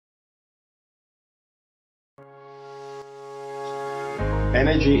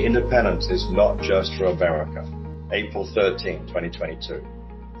Energy independence is not just for America. April 13, 2022.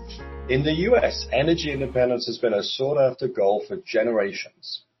 In the US, energy independence has been a sought-after goal for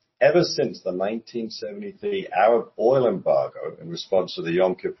generations. Ever since the 1973 Arab oil embargo in response to the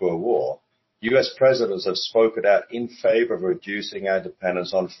Yom Kippur War, US presidents have spoken out in favor of reducing our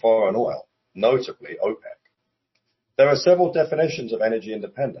dependence on foreign oil, notably OPEC. There are several definitions of energy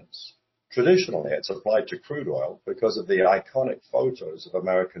independence. Traditionally, it's applied to crude oil because of the iconic photos of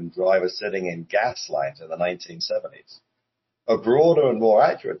American drivers sitting in gas lines in the 1970s. A broader and more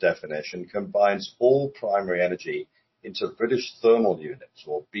accurate definition combines all primary energy into British thermal units,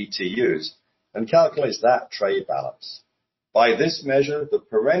 or BTUs, and calculates that trade balance. By this measure, the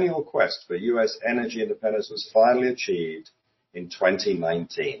perennial quest for U.S. energy independence was finally achieved in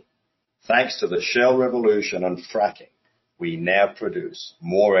 2019. Thanks to the shale revolution and fracking, we now produce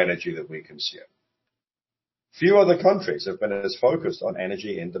more energy than we consume. Few other countries have been as focused on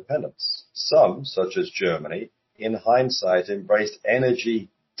energy independence. Some, such as Germany, in hindsight embraced energy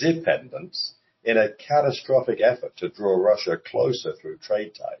dependence in a catastrophic effort to draw Russia closer through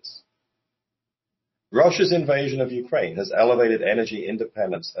trade ties. Russia's invasion of Ukraine has elevated energy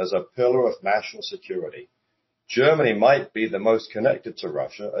independence as a pillar of national security. Germany might be the most connected to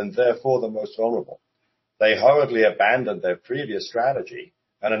Russia and therefore the most vulnerable. They hurriedly abandoned their previous strategy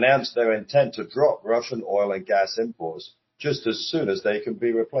and announced their intent to drop Russian oil and gas imports just as soon as they can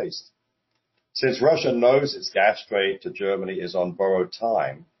be replaced. Since Russia knows its gas trade to Germany is on borrowed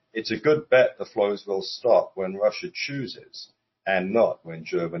time, it's a good bet the flows will stop when Russia chooses and not when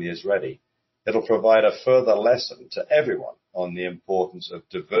Germany is ready. It'll provide a further lesson to everyone on the importance of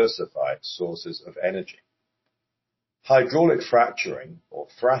diversified sources of energy. Hydraulic fracturing, or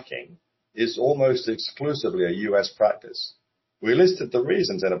fracking, is almost exclusively a U.S. practice. We listed the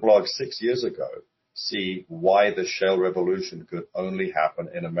reasons in a blog 6 years ago. See why the shale revolution could only happen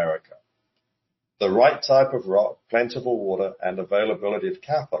in America. The right type of rock, plentiful water, and availability of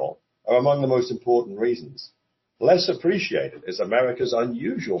capital are among the most important reasons. Less appreciated is America's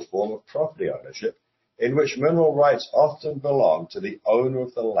unusual form of property ownership, in which mineral rights often belong to the owner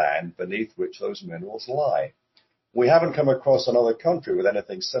of the land beneath which those minerals lie. We haven't come across another country with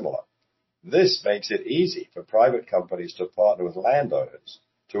anything similar. This makes it easy for private companies to partner with landowners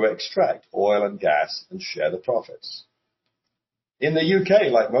to extract oil and gas and share the profits. In the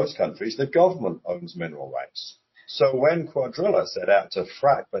UK, like most countries, the government owns mineral rights. So when Cuadrilla set out to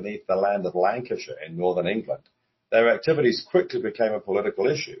frack beneath the land of Lancashire in northern England, their activities quickly became a political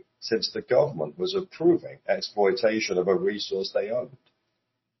issue since the government was approving exploitation of a resource they owned.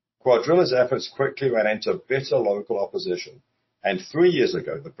 Cuadrilla's efforts quickly ran into bitter local opposition, and 3 years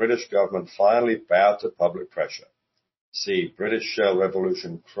ago, the British government finally bowed to public pressure. See, British shale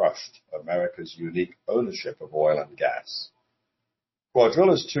revolution crushed America's unique ownership of oil and gas.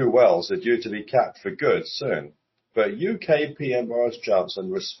 Cuadrilla's 2 wells are due to be capped for good soon, but UK PM Boris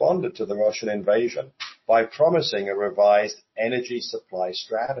Johnson responded to the Russian invasion by promising a revised energy supply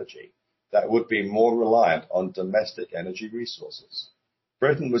strategy that would be more reliant on domestic energy resources.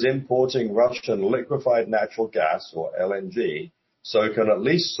 Britain was importing Russian liquefied natural gas, or LNG, so it can at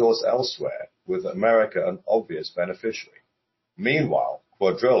least source elsewhere, with America an obvious beneficiary. Meanwhile,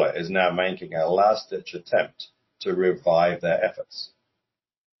 Cuadrilla is now making a last-ditch attempt to revive their efforts.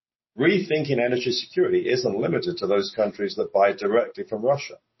 Rethinking energy security isn't limited to those countries that buy directly from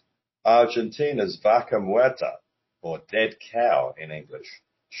Russia. Argentina's Vaca Muerta, or dead cow in English,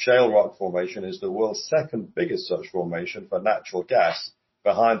 shale rock formation is the world's second biggest such formation for natural gas,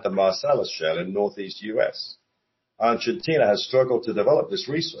 behind the Marcellus Shale in northeast U.S. Argentina has struggled to develop this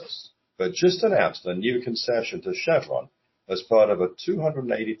resource, but just announced a new concession to Chevron as part of a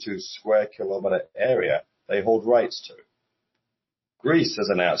 282 square kilometer area they hold rights to. Greece has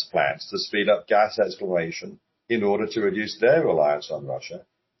announced plans to speed up gas exploration in order to reduce their reliance on Russia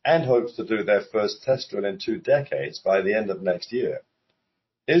and hopes to do their first test drill in 2 decades by the end of next year.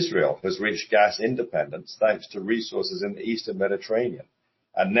 Israel has reached gas independence thanks to resources in the eastern Mediterranean,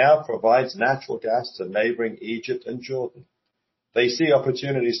 and now provides natural gas to neighboring Egypt and Jordan. They see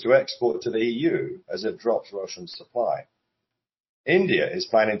opportunities to export to the EU as it drops Russian supply. India is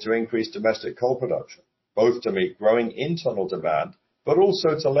planning to increase domestic coal production, both to meet growing internal demand, but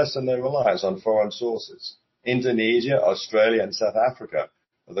also to lessen their reliance on foreign sources. Indonesia, Australia, and South Africa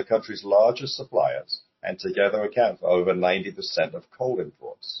are the country's largest suppliers, and together account for over 90% of coal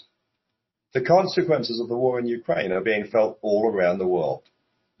imports. The consequences of the war in Ukraine are being felt all around the world.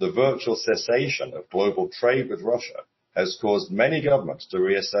 The virtual cessation of global trade with Russia has caused many governments to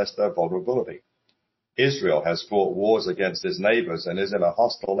reassess their vulnerability. Israel has fought wars against its neighbors and is in a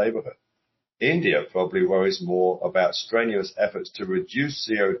hostile neighborhood. India probably worries more about strenuous efforts to reduce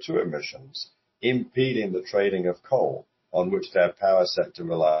CO2 emissions, impeding the trading of coal, on which their power sector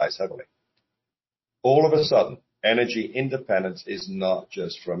relies heavily. All of a sudden, energy independence is not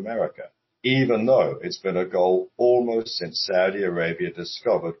just for America, even though it's been a goal almost since Saudi Arabia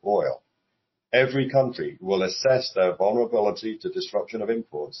discovered oil. Every country will assess their vulnerability to disruption of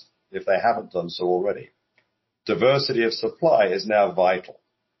imports if they haven't done so already. Diversity of supply is now vital.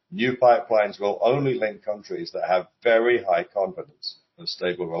 New pipelines will only link countries that have very high confidence of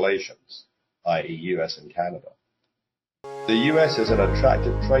stable relations, i.e. US and Canada. The US is an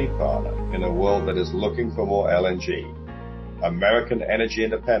attractive trade partner in a world that is looking for more LNG. American energy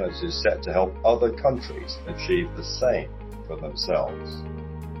independence is set to help other countries achieve the same for themselves.